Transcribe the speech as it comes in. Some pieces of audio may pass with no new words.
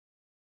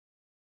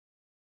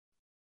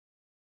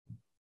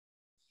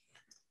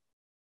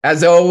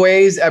As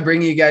always, I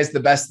bring you guys the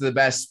best of the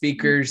best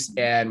speakers.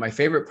 And my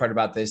favorite part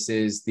about this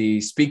is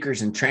the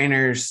speakers and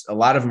trainers. A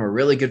lot of them are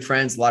really good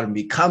friends. A lot of them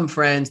become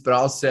friends, but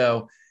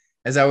also,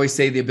 as I always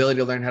say, the ability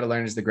to learn how to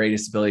learn is the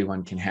greatest ability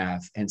one can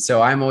have. And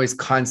so I'm always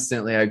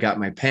constantly, I've got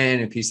my pen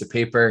and piece of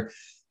paper,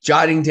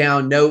 jotting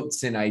down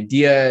notes and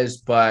ideas.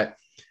 But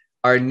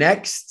our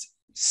next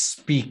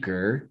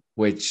speaker,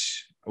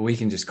 which we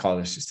can just call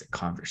this just a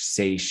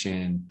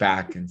conversation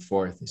back and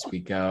forth as we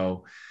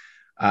go.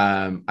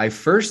 I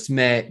first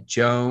met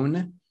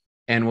Joan,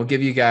 and we'll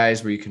give you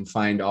guys where you can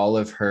find all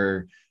of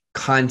her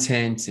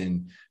content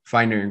and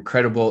find her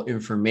incredible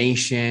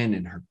information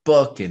and her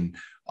book and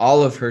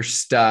all of her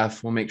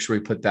stuff. We'll make sure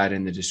we put that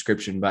in the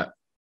description. But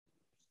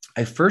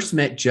I first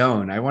met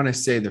Joan. I want to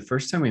say the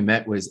first time we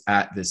met was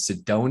at the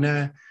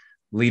Sedona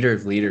Leader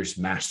of Leaders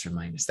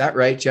Mastermind. Is that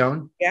right,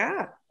 Joan?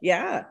 Yeah.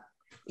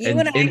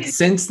 And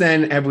since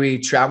then, have we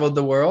traveled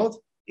the world?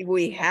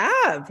 We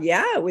have,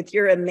 yeah, with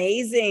your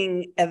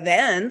amazing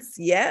events.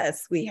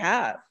 Yes, we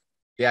have.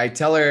 Yeah, I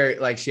tell her,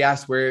 like, she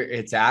asked where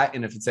it's at,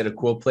 and if it's at a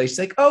cool place, she's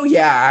like, oh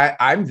yeah,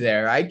 I'm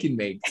there. I can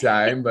make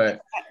time.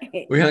 But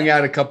we hung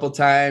out a couple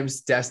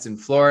times, Destin,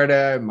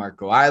 Florida,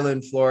 Marco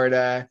Island,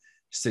 Florida,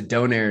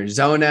 Sedona,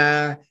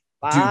 Arizona,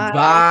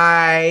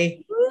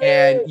 Dubai.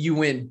 And you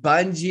went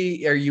bungee,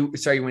 you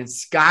went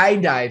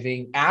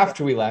skydiving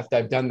after we left.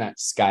 I've done that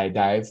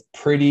skydive.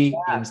 Pretty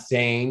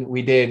insane.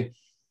 We did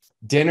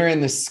dinner in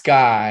the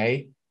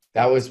sky.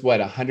 That was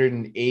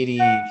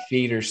 180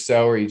 feet or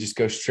so, where you just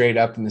go straight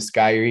up in the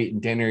sky. You're eating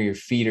dinner, your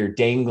feet are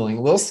dangling.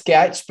 A little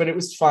sketch, but it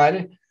was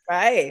fun.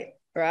 Right.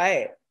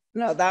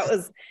 No,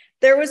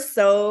 there was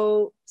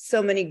so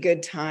many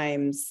good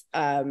times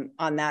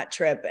on that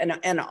trip,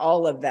 and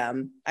all of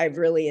them. I've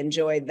really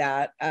enjoyed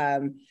that.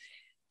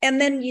 And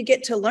then you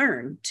get to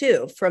learn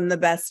too from the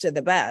best of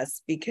the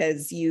best,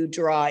 because you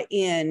draw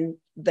in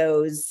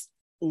those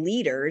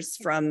leaders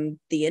from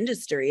the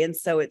industry. And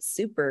so it's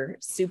super,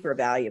 super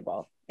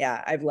valuable.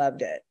 Yeah, I've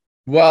loved it.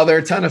 Well, they're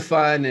a ton of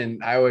fun,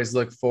 and I always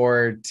look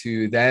forward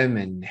to them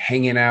and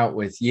hanging out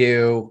with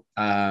you.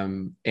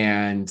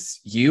 And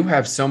you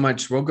have so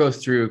much. We'll go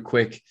through a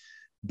quick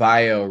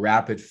bio,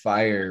 rapid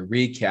fire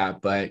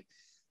recap, but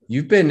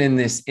you've been in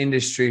this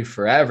industry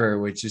forever,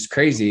 which is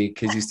crazy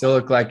because you still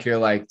look like you're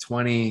like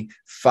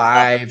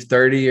 25,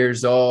 30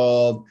 years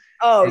old.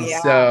 Oh, and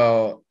yeah.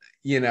 So,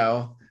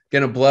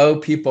 going to blow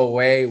people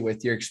away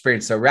with your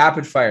experience. So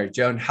rapid fire,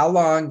 Joan, how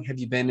long have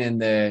you been in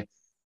the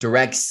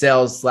direct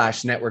sales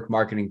 / network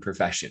marketing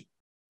profession?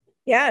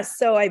 Yeah.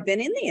 So I've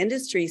been in the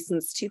industry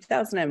since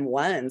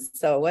 2001.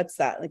 So what's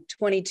that? Like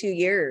 22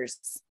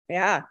 years.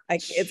 Yeah.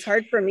 It's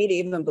hard for me to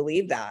even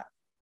believe that.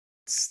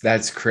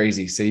 That's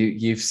crazy. So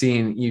you've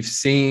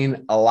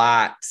seen a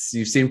lot.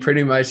 You've seen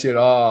pretty much it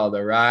all.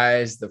 The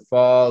rise, the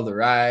fall, the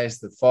rise,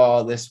 the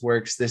fall. This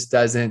works, this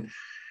doesn't.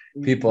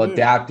 People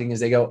adapting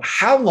as they go.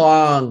 How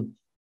long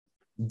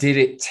did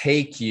it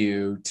take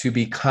you to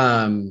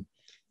become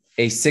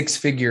a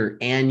 6-figure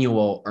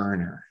annual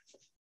earner?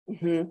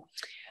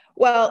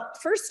 Well,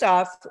 first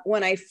off,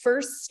 when I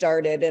first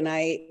started, and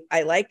I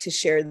like to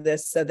share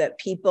this so that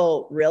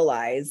people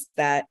realize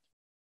that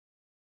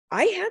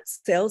I had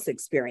sales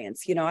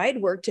experience.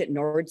 I'd worked at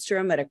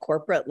Nordstrom at a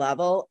corporate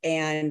level,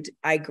 and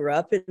I grew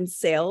up in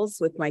sales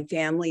with my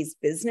family's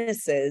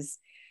businesses.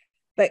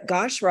 But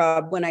gosh,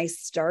 Rob, when I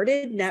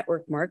started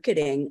network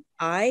marketing,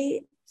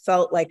 I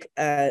felt like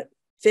a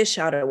fish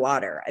out of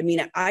water. I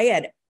mean, I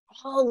had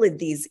all of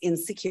these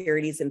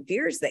insecurities and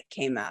fears that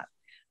came up.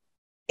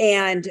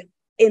 And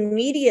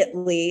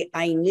immediately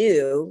I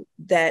knew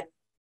that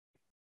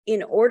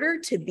in order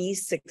to be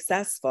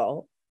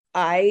successful,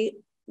 I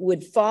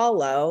would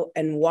follow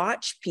and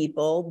watch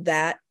people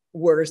that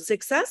were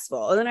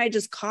successful. And then I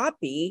just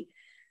copy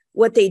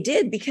what they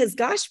did, because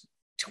gosh,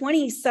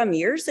 20 some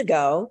years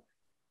ago,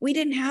 we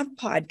didn't have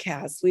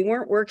podcasts. We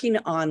weren't working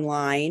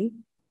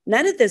online.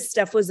 None of this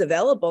stuff was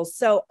available.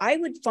 So I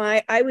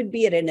would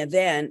be at an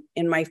event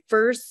in my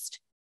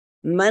first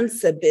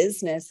months of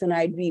business, and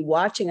I'd be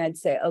watching, I'd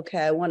say, okay,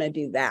 I want to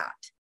do that.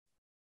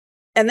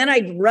 And then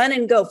I'd run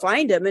and go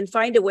find them and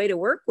find a way to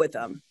work with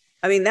them.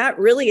 I mean, that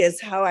really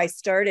is how I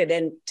started.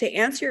 And to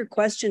answer your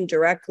question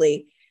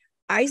directly,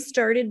 I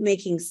started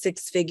making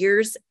 6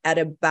 figures at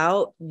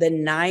about the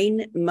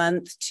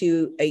 9-month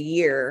to a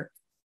year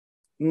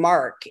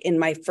mark in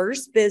my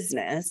first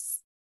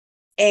business.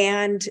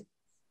 And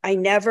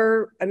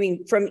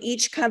from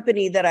each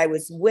company that I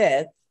was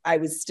with, I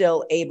was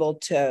still able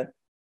to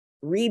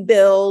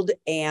rebuild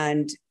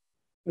and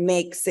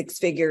make 6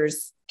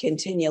 figures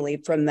continually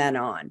from then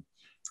on.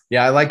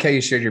 Yeah, I like how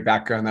you shared your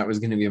background. That was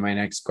going to be my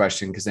next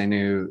question, because I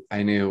knew,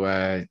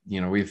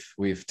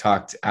 we've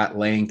talked at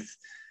length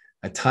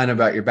a ton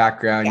about your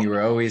background. Yeah. You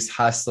were always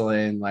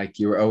hustling, like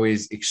you were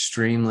always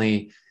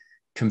extremely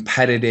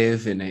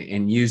competitive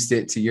and used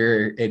it to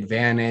your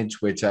advantage,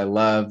 which I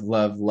love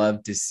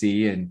to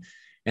see, and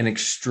an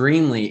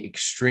extremely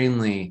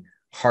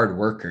hard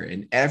worker.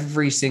 And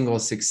every single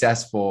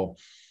successful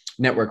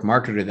network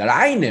marketer that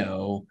I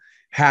know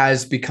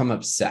has become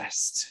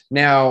obsessed.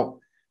 Now,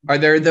 Are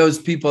there those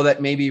people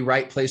that maybe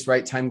right place,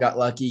 right time got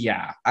lucky?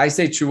 Yeah. I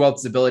say true wealth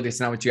is ability. It's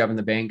not what you have in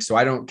the bank. So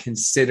I don't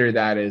consider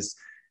that as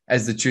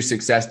the true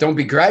success. Don't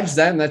begrudge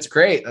them. That's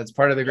great. That's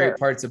part of the great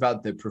parts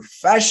about the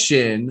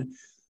profession.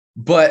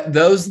 But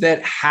those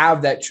that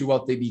have that true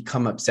wealth, they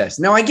become obsessed.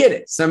 Now I get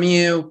it. Some of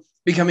you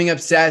becoming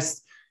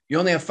obsessed, you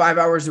only have 5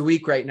 hours a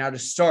week right now to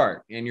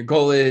start. And your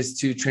goal is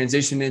to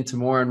transition into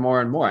more and more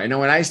and more. I know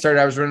when I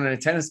started, I was running a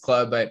tennis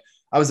club, but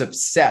I was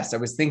obsessed. I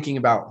was thinking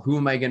about who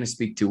am I going to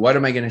speak to? What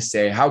am I going to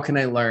say? How can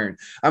I learn?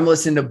 I'm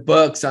listening to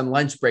books on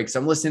lunch breaks.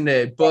 I'm listening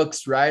to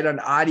books, right, on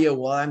audio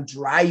while I'm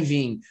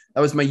driving.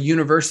 That was my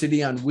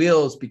university on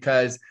wheels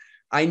because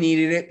I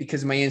needed it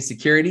because of my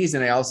insecurities.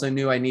 And I also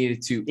knew I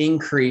needed to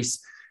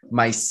increase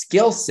my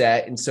skill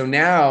set. And so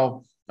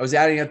now I was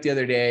adding up the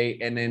other day,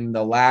 and in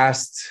the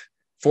last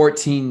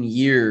 14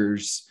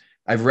 years,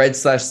 I've read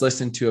 /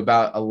 listened to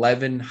about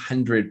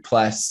 1,100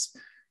 plus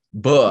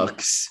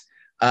books.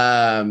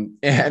 And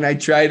I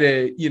try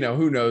to,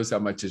 who knows how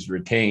much is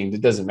retained.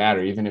 It doesn't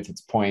matter. Even if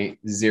it's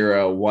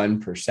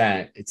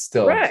 0.01%, it's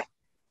still,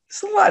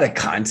 it's a lot of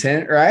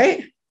content,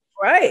 right?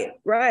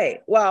 Right.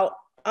 Well,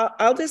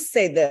 I'll just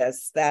say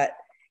this, that,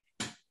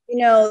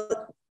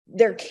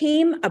 there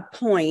came a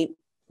point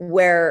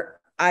where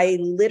I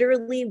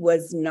literally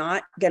was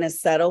not going to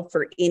settle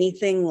for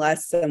anything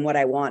less than what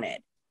I wanted.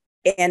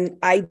 And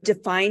I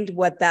defined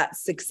what that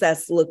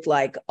success looked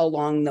like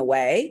along the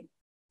way.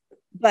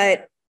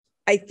 But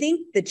I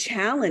think the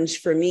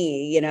challenge for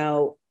me,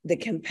 the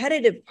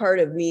competitive part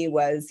of me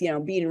was,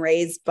 being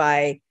raised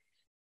by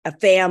a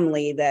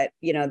family that,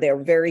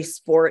 they're very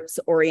sports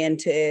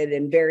oriented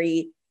and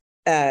very,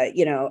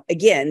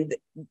 again,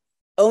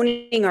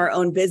 owning our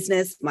own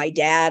business. My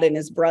dad and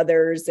his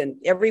brothers and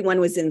everyone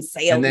was in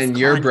sales. And then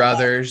your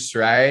brothers,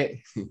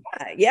 right?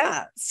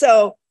 Yeah.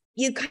 So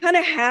you kind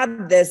of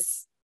have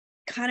this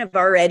kind of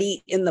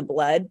already in the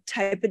blood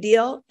type of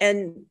deal.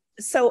 And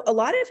so a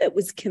lot of it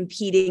was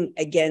competing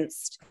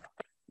against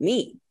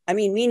me. I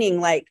mean,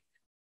 meaning like,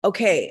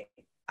 okay,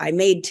 I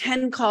made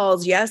 10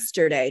 calls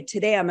yesterday.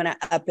 Today, I'm going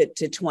to up it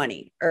to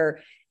 20, or,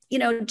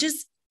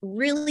 just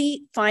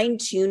really fine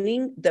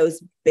tuning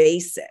those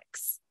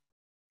basics.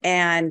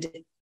 And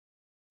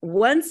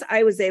once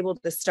I was able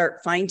to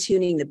start fine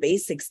tuning the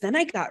basics, then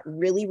I got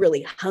really,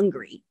 really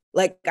hungry.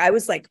 Like I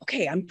was like,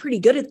 okay, I'm pretty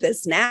good at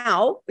this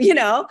now,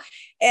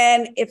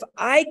 and if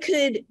I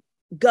could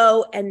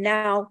go and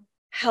now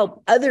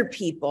help other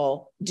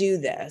people do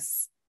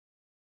this,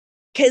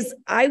 because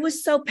I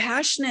was so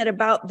passionate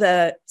about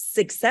the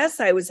success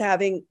I was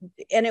having.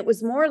 And it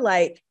was more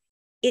like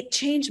it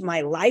changed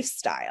my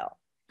lifestyle.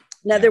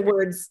 In other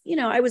words,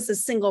 I was a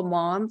single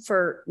mom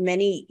for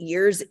many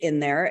years in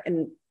there.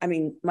 And I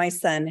mean, my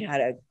son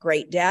had a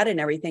great dad and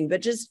everything,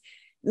 but just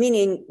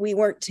meaning we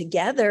weren't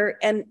together.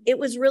 And it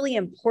was really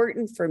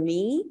important for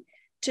me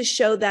to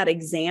show that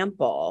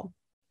example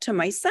to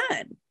my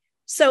son.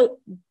 So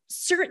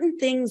certain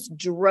things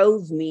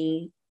drove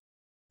me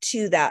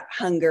to that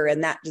hunger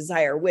and that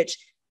desire, which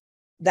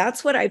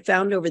that's what I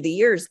found over the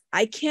years.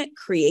 I can't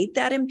create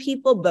that in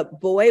people, but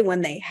boy,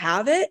 when they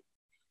have it,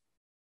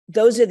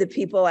 those are the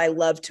people I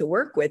love to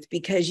work with,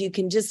 because you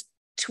can just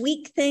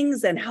tweak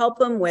things and help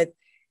them with,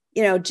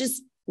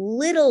 just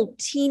little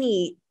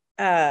teeny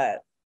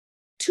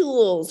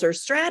tools or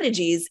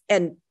strategies.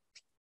 And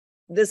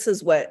this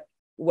is what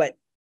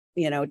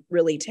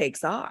really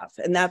takes off.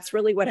 And that's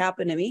really what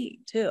happened to me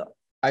too.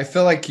 I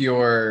feel like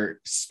your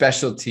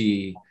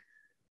specialty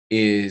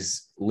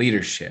is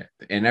leadership,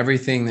 and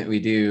everything that we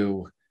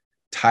do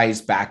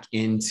ties back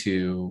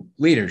into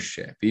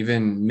leadership,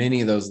 even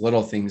many of those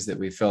little things that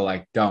we feel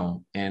like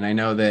don't. And I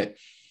know that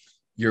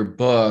your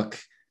book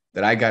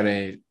that I got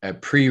a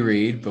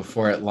pre-read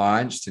before it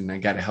launched, and I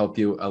got to help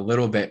you a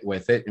little bit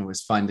with it. It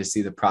was fun to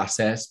see the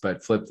process,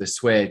 but flip the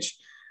switch.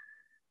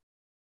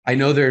 I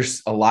know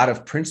there's a lot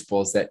of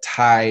principles that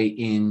tie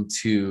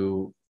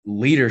into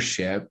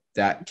leadership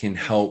that can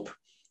help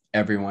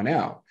everyone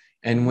out.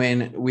 And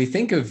when we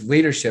think of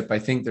leadership, I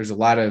think there's a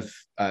lot of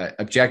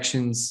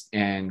objections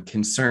and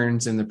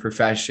concerns in the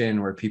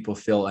profession where people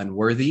feel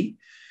unworthy.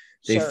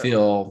 They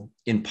feel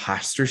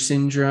imposter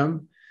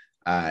syndrome.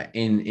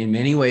 In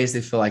many ways,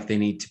 they feel like they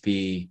need to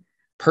be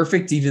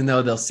perfect, even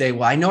though they'll say,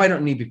 well, I know I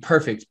don't need to be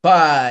perfect,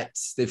 but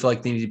they feel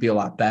like they need to be a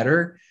lot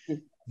better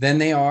than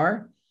they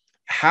are.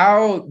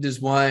 How does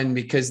one,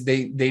 because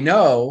they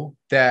know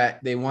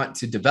that they want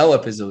to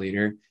develop as a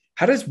leader,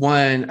 how does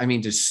one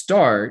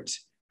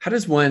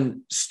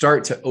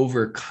start to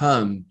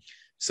overcome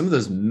some of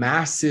those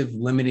massive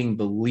limiting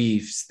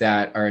beliefs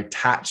that are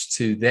attached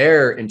to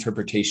their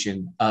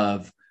interpretation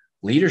of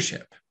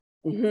leadership?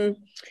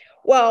 Mm-hmm.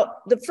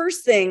 Well, the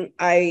first thing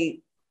I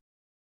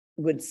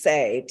would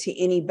say to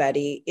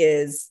anybody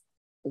is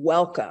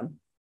welcome,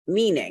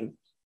 meaning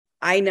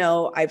I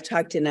know I've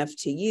talked enough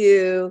to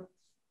you,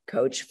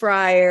 Coach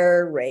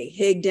Fryer, Ray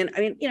Higdon. I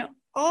mean,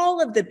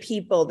 all of the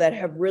people that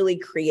have really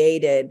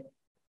created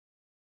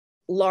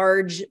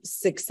large,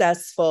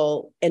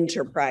 successful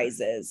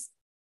enterprises.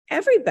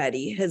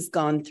 Everybody has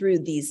gone through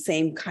these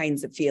same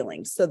kinds of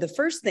feelings. So the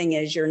first thing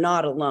is you're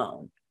not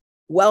alone.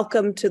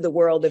 welcome to the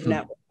world of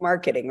network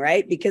marketing,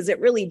 right? Because it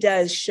really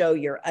does show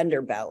your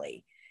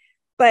underbelly.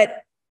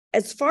 But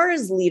as far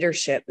as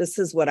leadership, this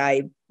is what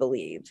I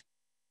believe.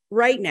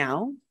 Right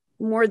now,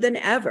 more than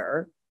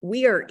ever,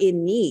 we are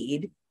in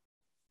need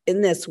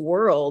in this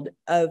world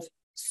of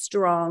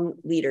strong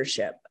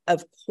leadership,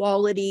 of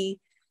quality,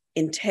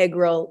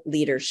 integral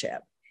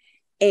leadership.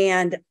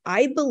 And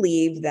I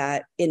believe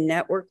that in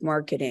network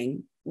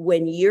marketing,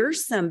 when you're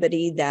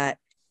somebody that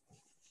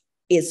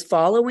is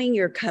following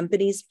your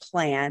company's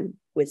plan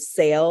with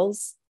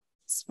sales,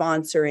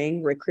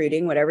 sponsoring,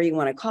 recruiting, whatever you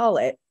want to call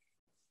it,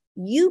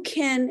 you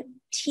can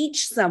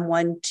teach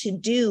someone to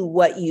do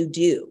what you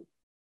do.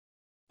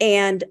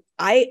 And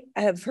I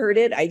have heard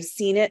it, I've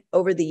seen it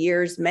over the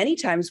years many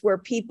times where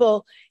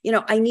people,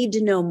 I need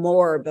to know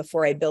more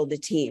before I build a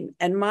team.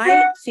 And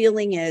my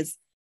feeling is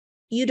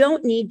you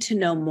don't need to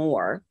know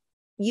more.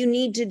 You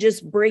need to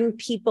just bring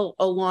people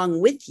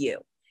along with you,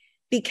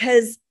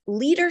 because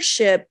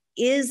leadership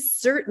is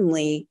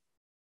certainly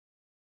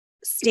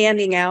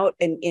standing out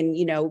and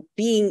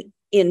being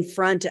in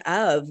front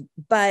of.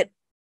 But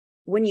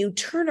when you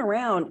turn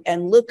around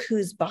and look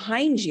who's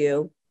behind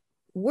you,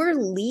 we're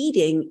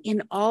leading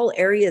in all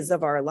areas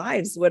of our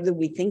lives, whether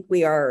we think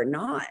we are or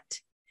not.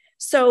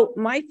 So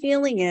my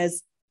feeling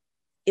is,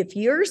 if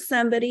you're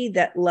somebody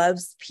that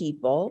loves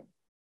people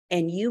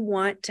and you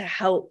want to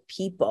help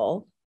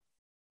people,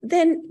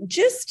 then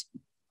just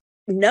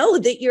know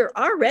that you're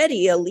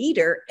already a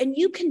leader and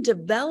you can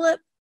develop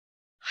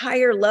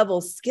higher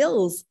level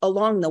skills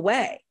along the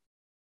way.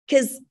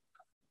 Because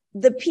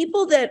the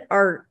people that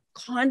are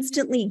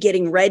constantly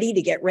getting ready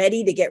to get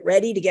ready, to get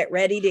ready, to get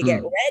ready, to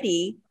get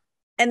ready,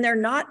 and they're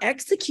not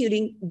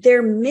executing,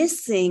 they're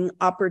missing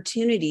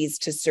opportunities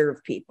to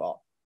serve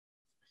people.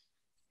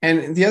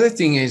 And the other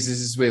thing is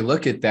as we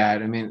look at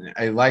that, I mean,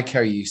 I like how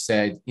you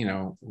said,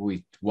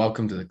 we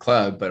welcome to the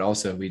club, but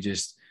also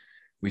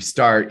we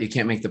start, you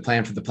can't make the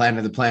plan for the plan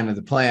of the plan of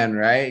the plan,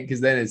 right?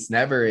 Because then it's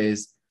never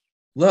is,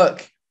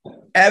 look,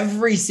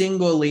 every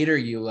single leader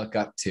you look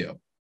up to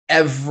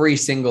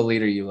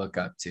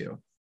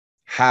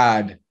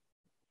had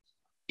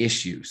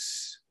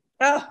issues,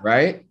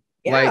 right?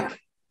 Yeah. Like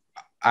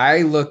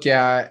I look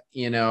at,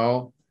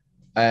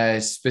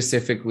 a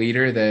specific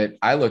leader that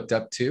I looked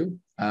up to,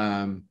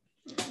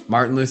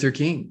 Martin Luther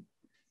King.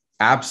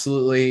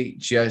 Absolutely.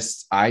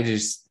 I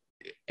just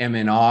am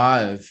in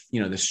awe of,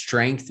 the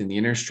strength and the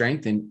inner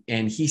strength.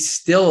 And he's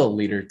still a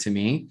leader to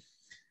me,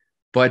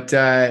 but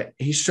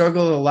he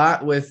struggled a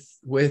lot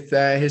with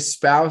his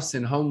spouse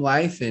and home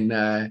life and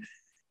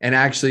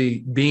actually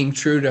being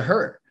true to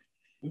her.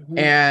 Mm-hmm.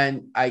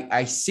 And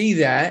I see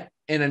that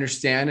and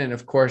understand. And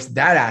of course,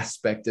 that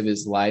aspect of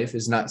his life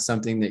is not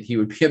something that he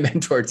would be a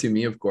mentor to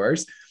me, of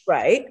course.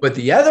 Right. But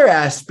the other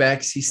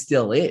aspects, he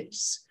still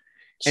is.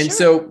 Sure. And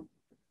so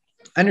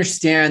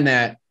understand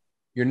that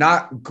you're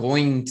not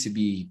going to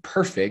be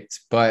perfect,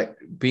 but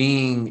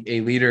being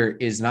a leader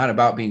is not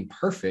about being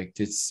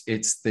perfect. It's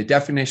the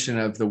definition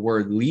of the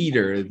word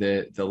leader.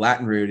 The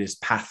Latin root is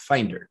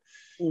pathfinder.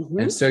 Mm-hmm.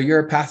 And so you're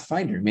a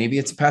pathfinder. Maybe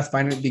it's a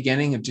pathfinder at the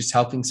beginning of just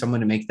helping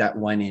someone to make that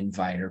one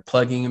invite or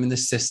plugging them in the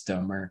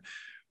system or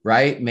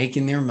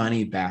making their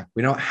money back.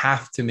 We don't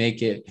have to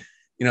make it,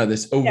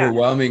 this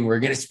overwhelming, we're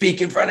going to speak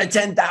in front of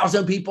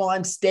 10,000 people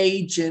on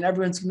stage and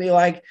everyone's going to be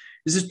like,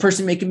 is this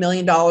person making $1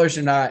 million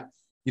or not?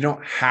 You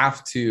don't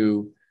have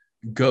to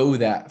go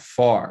that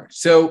far.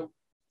 So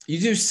you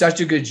do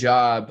such a good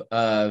job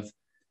of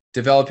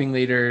developing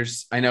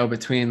leaders. I know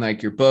between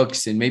like your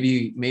books and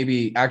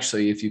maybe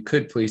actually, if you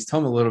could please tell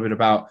them a little bit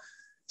about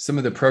some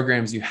of the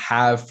programs you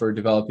have for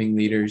developing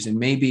leaders and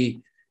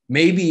maybe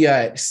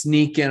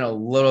sneak in a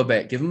little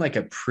bit, give them like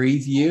a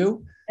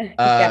preview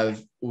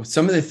of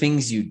some of the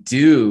things you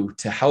do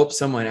to help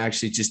someone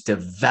actually just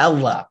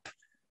develop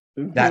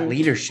that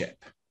leadership.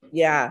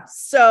 Yeah.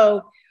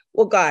 So,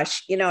 well,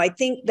 gosh, I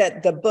think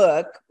that the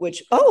book,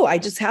 which, I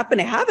just happen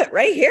to have it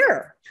right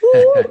here.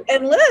 Ooh,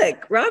 and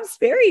look, Rob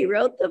Sperry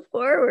wrote the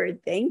foreword.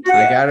 Thank you.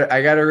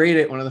 I got to read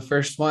it. One of the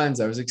first ones.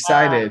 I was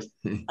excited.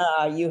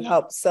 You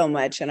helped so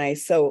much. And I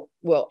so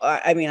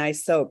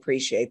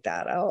appreciate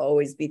that. I'll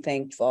always be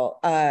thankful.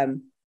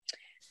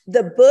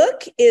 The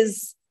book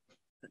is,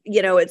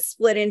 it's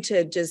split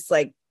into just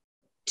like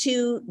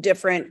two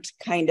different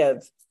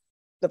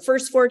the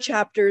first 4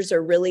 chapters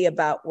are really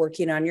about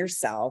working on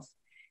yourself.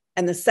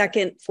 And the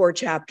second 4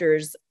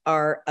 chapters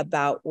are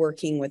about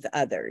working with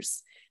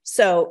others.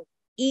 So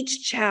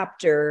each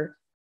chapter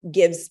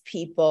gives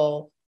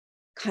people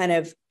kind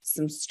of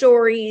some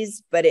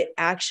stories, but it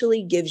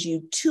actually gives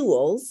you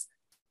tools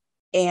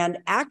and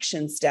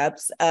action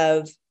steps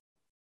of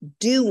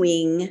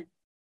doing,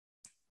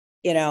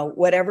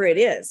 whatever it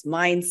is,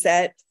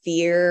 mindset,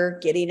 fear,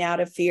 getting out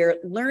of fear,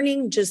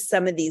 learning just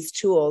some of these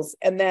tools.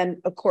 And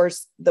then, of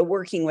course, the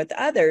working with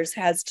others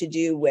has to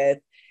do with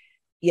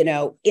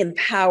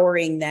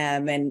empowering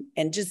them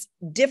and just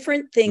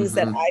different things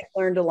that I've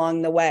learned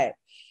along the way.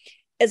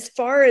 As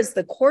far as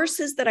the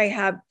courses that I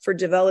have for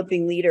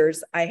developing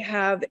leaders, I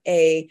have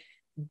a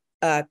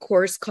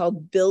course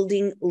called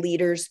Building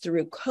Leaders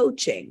Through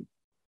Coaching.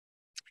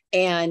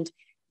 And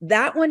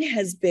that one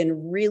has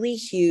been really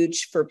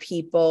huge for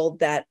people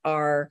that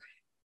are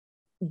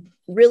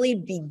really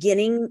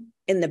beginning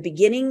in the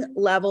beginning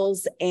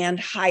levels and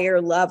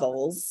higher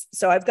levels.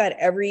 So I've got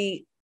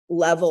every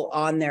level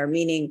on there,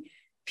 meaning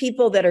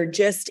people that are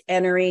just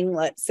entering.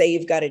 Let's say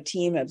you've got a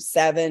team of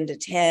 7 to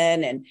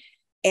 10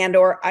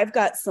 or I've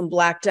got some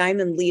black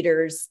diamond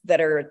leaders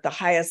that are at the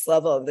highest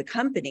level of the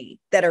company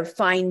that are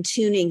fine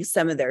tuning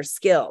some of their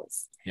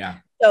skills. Yeah.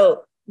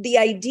 So the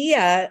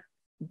idea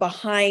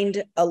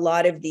behind a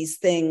lot of these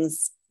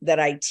things that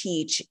I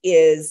teach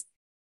is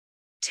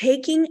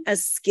taking a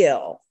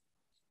skill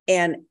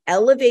and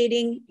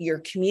elevating your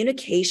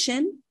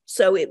communication.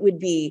 So it would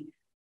be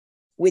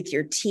with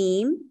your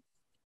team,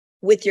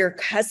 with your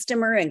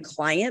customer and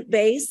client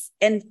base,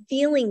 and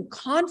feeling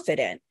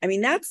confident. I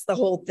mean, that's the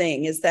whole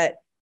thing, is that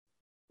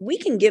we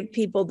can give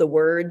people the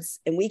words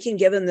and we can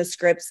give them the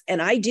scripts.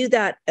 And I do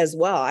that as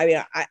well. I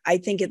mean, I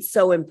think it's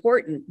so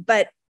important,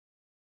 but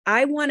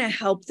I want to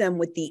help them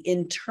with the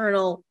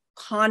internal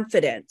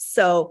confidence.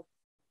 So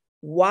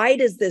why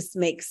does this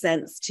make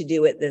sense to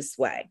do it this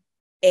way?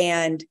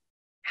 And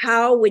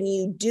how, when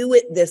you do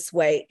it this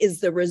way,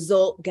 is the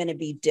result going to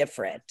be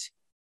different?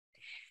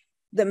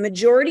 The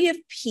majority of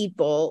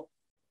people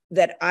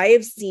that I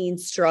have seen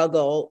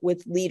struggle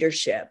with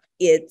leadership,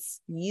 it's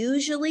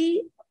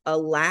usually a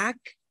lack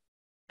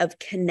of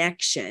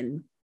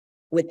connection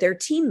with their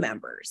team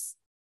members.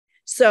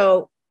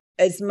 So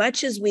as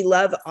much as we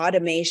love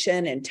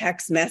automation and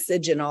text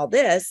message and all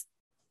this,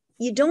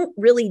 you don't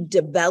really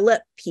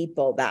develop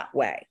people that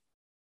way.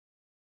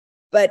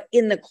 But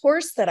in the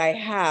course that I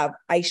have,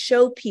 I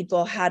show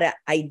people how to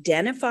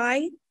identify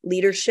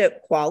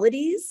leadership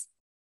qualities,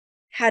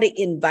 how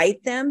to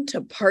invite them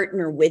to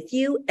partner with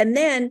you. And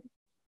then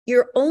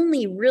you're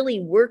only really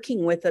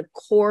working with a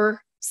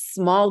core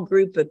small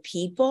group of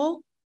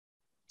people.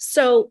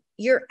 So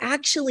you're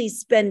actually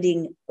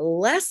spending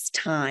less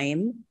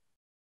time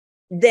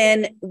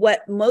than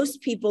what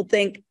most people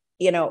think,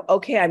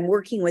 okay, I'm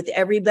working with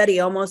everybody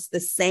almost the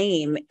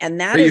same.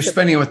 And that but you're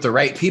spending it with the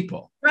right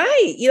people.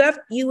 Right.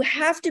 You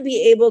have to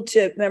be able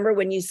to remember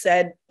when you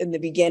said in the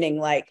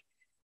beginning,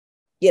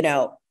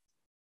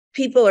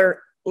 people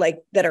are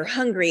that are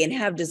hungry and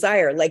have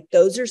desire.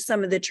 Those are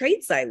some of the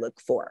traits I look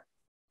for.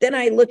 Then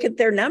I look at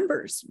their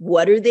numbers.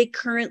 What are they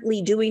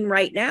currently doing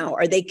right now?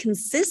 Are they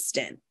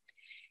consistent?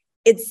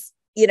 It's,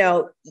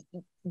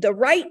 the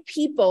right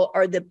people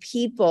are the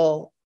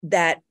people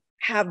that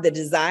have the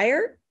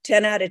desire,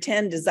 10 out of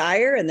 10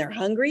 desire, and they're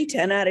hungry,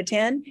 10 out of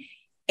 10,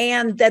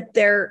 and that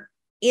they're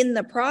in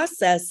the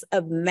process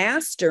of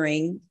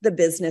mastering the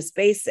business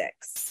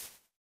basics.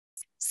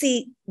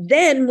 See,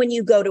 then when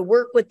you go to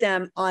work with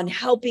them on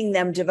helping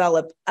them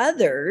develop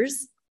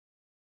others,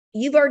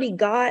 you've already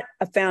got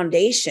a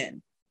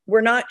foundation.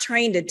 We're not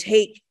trying to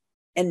take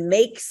and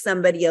make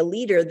somebody a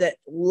leader that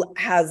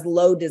has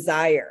low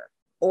desire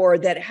or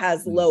that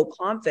has low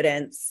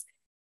confidence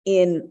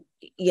in,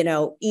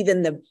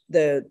 even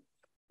the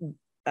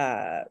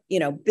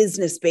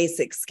business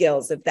basic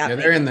skills, if that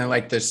they're in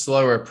the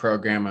slower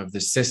program of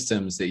the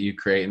systems that you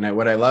create. And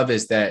what I love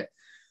is that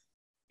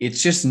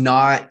it's just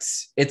not,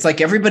 it's like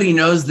everybody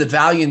knows the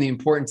value and the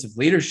importance of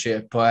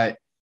leadership, but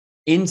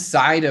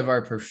inside of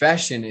our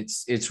profession,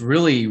 it's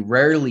really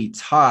rarely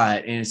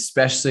taught, and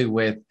especially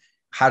with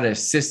how to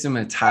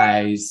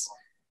systematize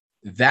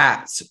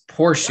that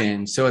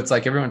portion. So it's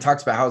like everyone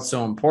talks about how it's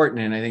so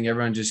important, and I think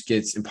everyone just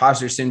gets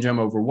imposter syndrome,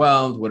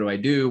 overwhelmed. What do I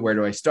do? Where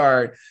do I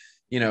start?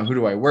 Who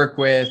do I work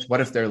with?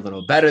 What if they're a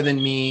little better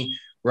than me?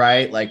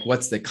 Right?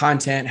 What's the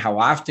content? How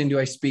often do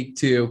I speak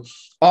to?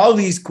 All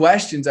these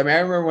questions. I mean, I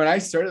remember when I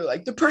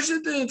started, the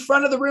person in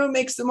front of the room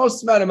makes the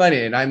most amount of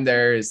money, and I'm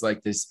there as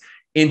this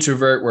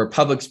introvert where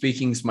public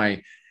speaking's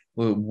my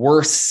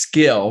worst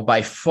skill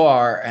by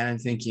far. And I'm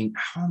thinking,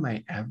 how am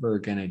I ever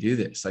going to do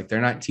this? They're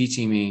not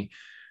teaching me,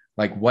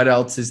 what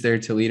else is there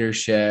to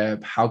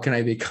leadership? How can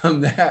I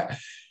become that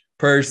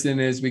person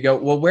as we go?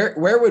 Well,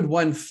 where would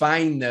one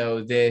find,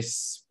 though,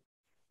 this,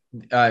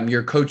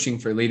 your coaching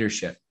for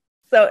leadership?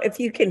 So if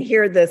you can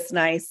hear this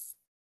nice,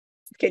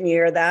 can you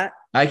hear that?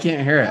 I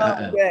can't hear it.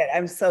 Oh, good.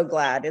 I'm so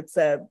glad. It's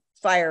a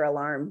fire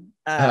alarm.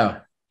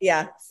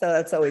 Yeah. So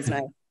that's always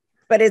nice,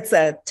 but it's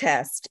a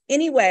test.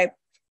 Anyway,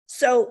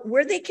 so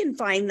where they can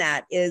find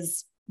that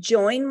is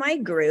join my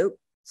group,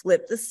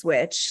 Flip the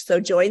Switch. So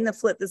join the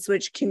Flip the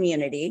Switch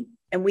community,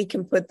 and we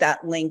can put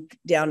that link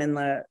down in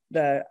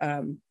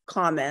the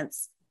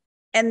comments,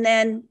 and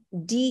then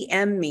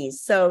DM me.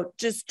 So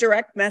just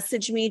direct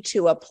message me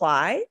to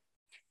apply.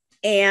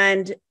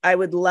 And I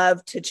would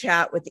love to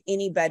chat with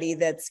anybody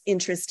that's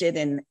interested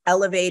in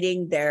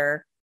elevating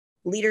their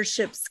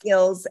leadership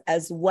skills,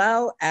 as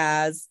well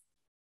as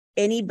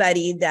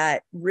anybody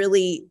that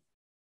really,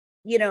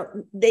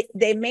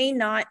 they may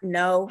not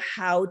know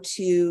how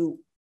to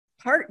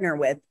partner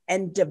with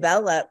and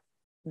develop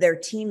their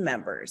team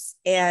members.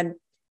 And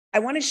I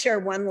want to share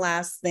one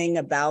last thing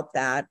about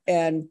that.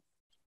 And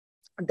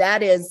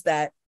that is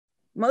that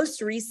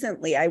most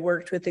recently I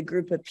worked with a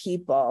group of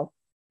people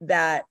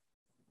that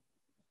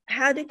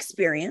had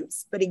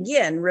experience. But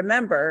again,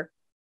 remember,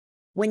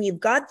 when you've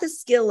got the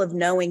skill of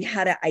knowing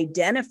how to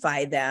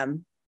identify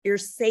them, you're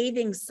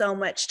saving so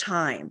much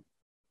time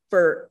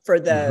for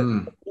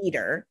the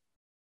leader.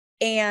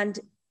 And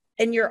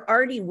you're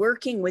already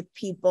working with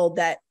people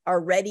that are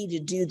ready to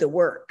do the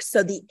work.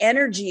 So the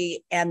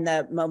energy and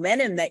the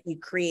momentum that you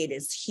create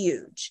is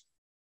huge.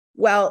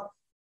 Well,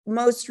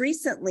 most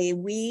recently,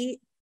 we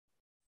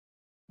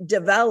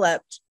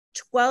developed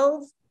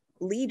 12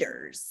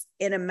 leaders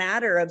in a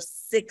matter of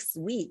 6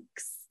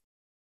 weeks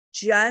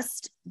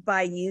just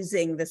by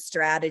using the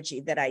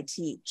strategy that I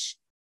teach.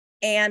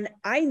 And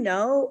I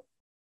know,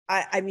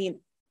 I mean,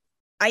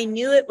 I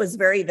knew it was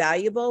very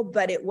valuable,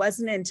 but it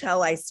wasn't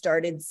until I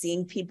started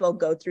seeing people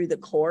go through the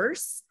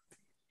course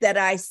that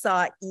I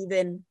saw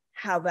even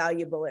how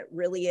valuable it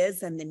really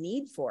is and the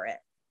need for it.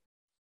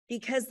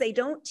 Because they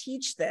don't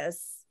teach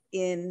this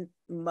in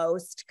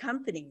most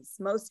companies.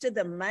 Most of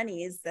the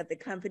monies that the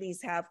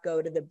companies have go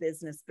to the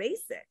business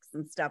basics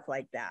and stuff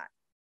like that.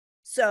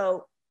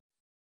 So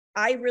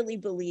I really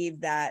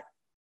believe that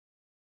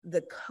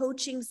the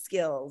coaching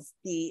skills,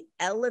 the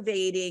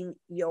elevating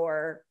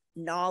your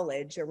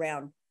knowledge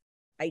around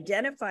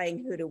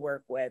identifying who to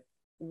work with,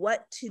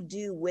 what to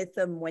do with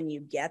them when you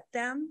get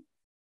them,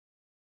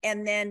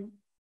 and then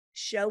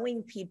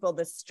showing people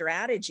the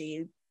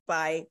strategy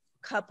by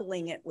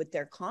coupling it with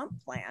their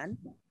comp plan.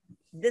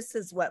 This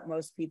is what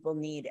most people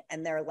need,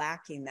 and they're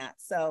lacking that.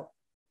 So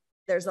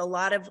there's a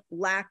lot of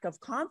lack of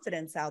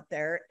confidence out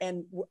there.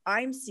 And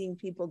I'm seeing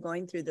people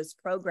going through this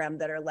program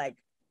that are like,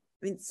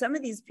 I mean, some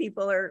of these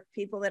people are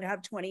people that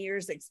have 20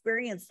 years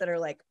experience that are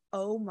like,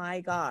 oh my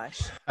gosh,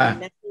 I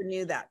never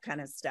knew that kind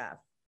of stuff.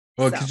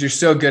 Well, because you're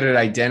so good at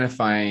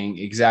identifying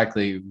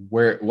exactly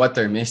what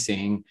they're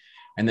missing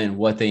and then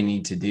what they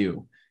need to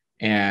do.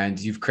 And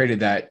you've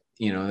created that,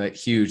 that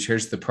huge,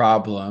 here's the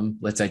problem,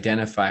 let's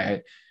identify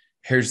it.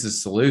 Here's the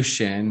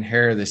solution.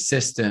 Here are the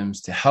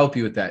systems to help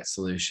you with that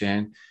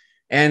solution.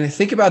 And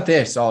think about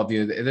this, all of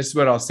you. This is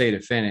what I'll say to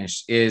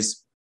finish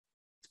is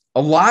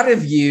a lot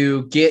of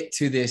you get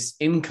to this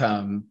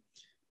income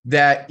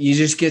that you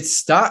just get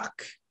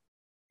stuck.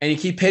 And you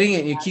keep hitting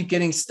it and you keep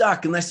getting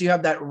stuck unless you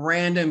have that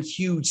random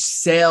huge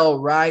sale,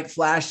 right?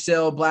 Flash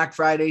sale, Black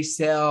Friday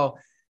sale,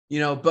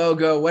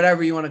 BOGO,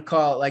 whatever you want to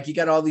call it. Like you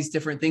got all these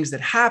different things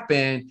that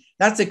happen.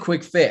 That's a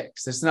quick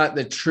fix. It's not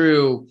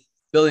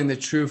building the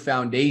true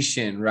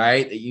foundation,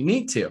 right? That you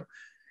need to.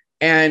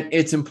 And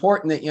it's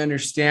important that you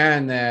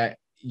understand that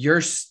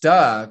you're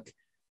stuck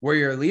where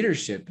your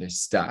leadership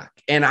is stuck.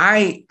 And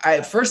I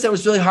at first that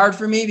was really hard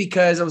for me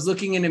because I was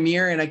looking in a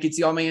mirror and I could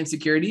see all my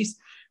insecurities.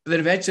 But then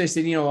eventually I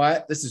said, you know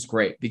what? This is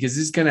great because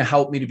this is going to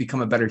help me to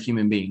become a better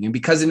human being. And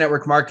because of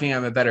network marketing,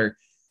 I'm a better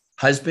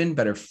husband,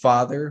 better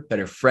father,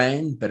 better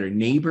friend, better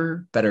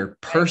neighbor, better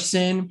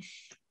person.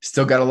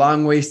 Still got a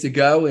long ways to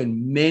go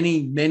in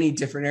many, many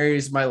different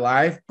areas of my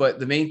life. But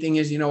the main thing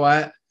is, you know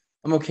what?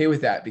 I'm okay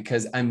with that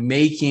because I'm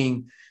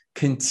making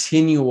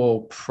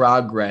continual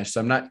progress.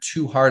 So I'm not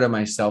too hard on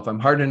myself. I'm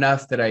hard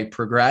enough that I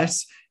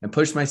progress and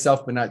push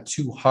myself, but not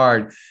too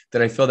hard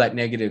that I feel that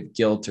negative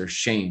guilt or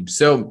shame.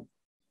 So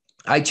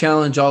I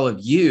challenge all of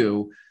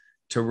you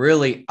to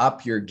really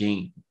up your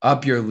game,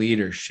 up your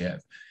leadership.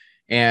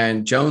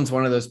 And Joan's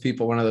one of those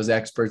people, one of those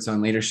experts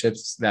on leadership.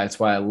 That's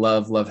why I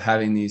love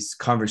having these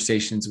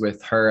conversations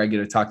with her. I get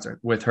to talk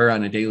with her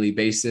on a daily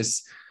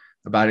basis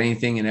about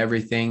anything and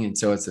everything. And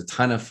so it's a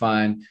ton of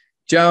fun.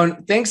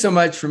 Joan, thanks so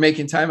much for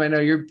making time. I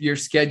know your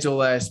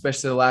schedule,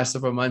 especially the last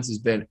several months, has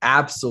been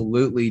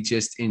absolutely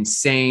just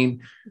insane.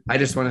 I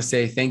just want to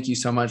say thank you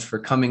so much for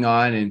coming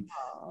on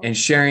and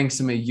sharing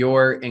some of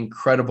your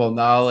incredible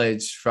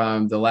knowledge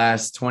from the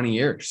last 20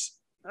 years.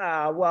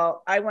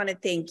 Well, I want to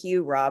thank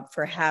you, Rob,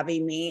 for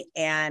having me.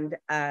 And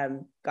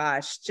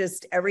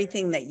just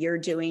everything that you're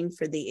doing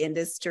for the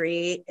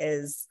industry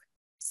is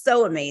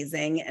so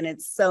amazing and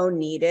it's so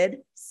needed.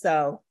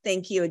 So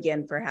thank you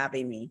again for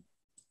having me.